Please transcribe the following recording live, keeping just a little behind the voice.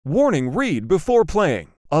Warning: read before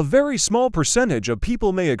playing. A very small percentage of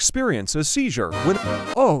people may experience a seizure when...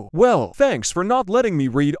 Oh, well, thanks for not letting me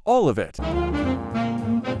read all of it.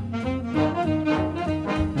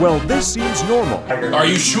 Well, this seems normal. Are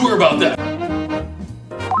you sure about that?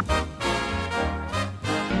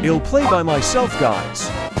 I'll play by myself, guys,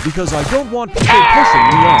 because I don't want people pushing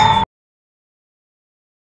me off.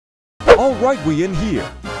 Alright, we in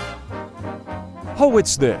here. Oh,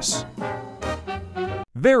 it's this.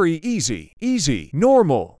 Very easy, easy,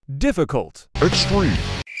 normal, difficult, extreme,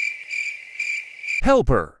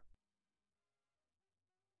 helper.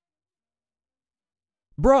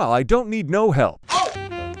 Bruh, I don't need no help.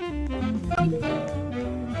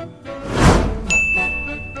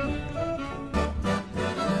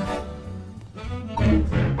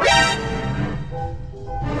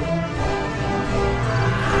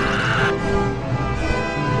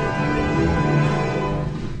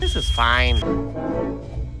 This is fine.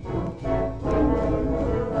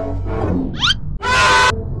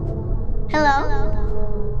 Hello?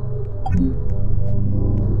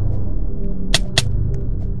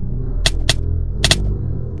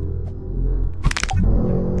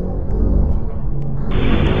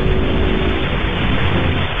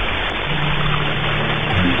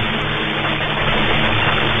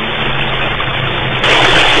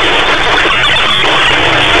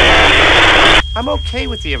 I'm okay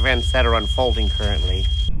with the events that are unfolding currently.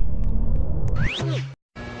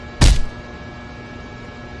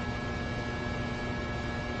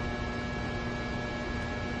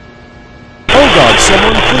 Oh God,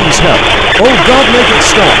 someone please help. Oh God, make it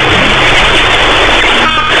stop.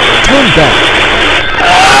 Turn back.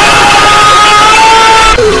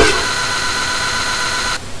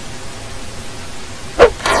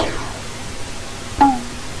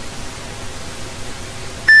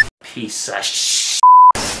 Piece of sh**.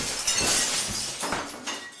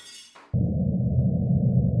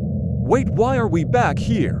 Wait, why are we back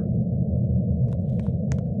here?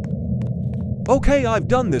 Okay, I've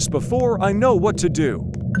done this before, I know what to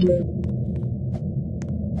do.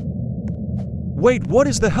 Wait, what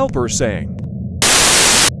is the helper saying?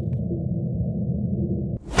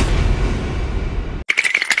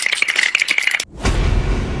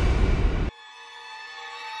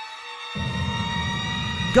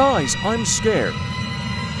 Guys, I'm scared.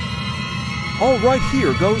 Alright,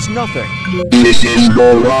 here goes nothing. This is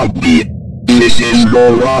no Obby. This is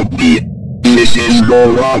no Obby. This is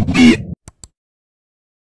no Obby.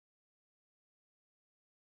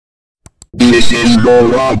 This is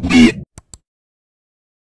no Obby.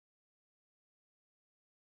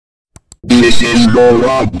 This is no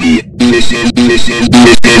Obby. Listen.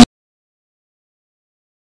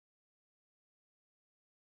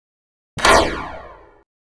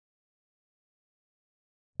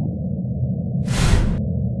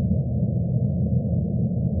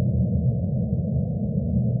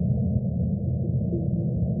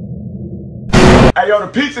 Hey, yo, the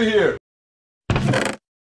pizza here.